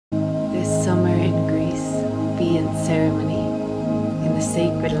radiant ceremony in the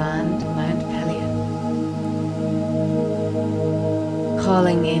sacred land of Mount Pelion.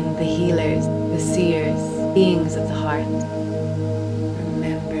 Calling in the healers, the seers, beings of the heart.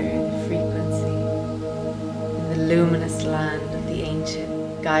 Remember the frequency in the luminous land of the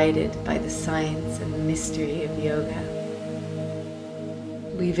ancient, guided by the science and mystery of yoga.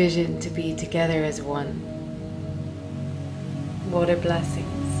 We vision to be together as one. Water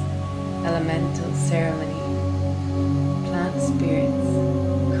blessings, elemental ceremony, plant spirits,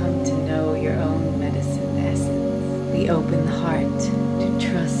 come to know your own medicine essence. We open the heart to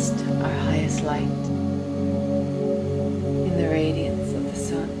trust our highest light. In the radiance of the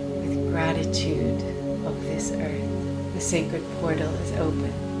sun, with gratitude of this earth, the sacred portal is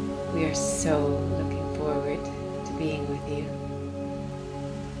open. We are so looking forward to being with you.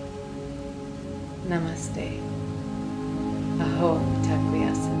 Namaste. Aho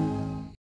Takwiyasa.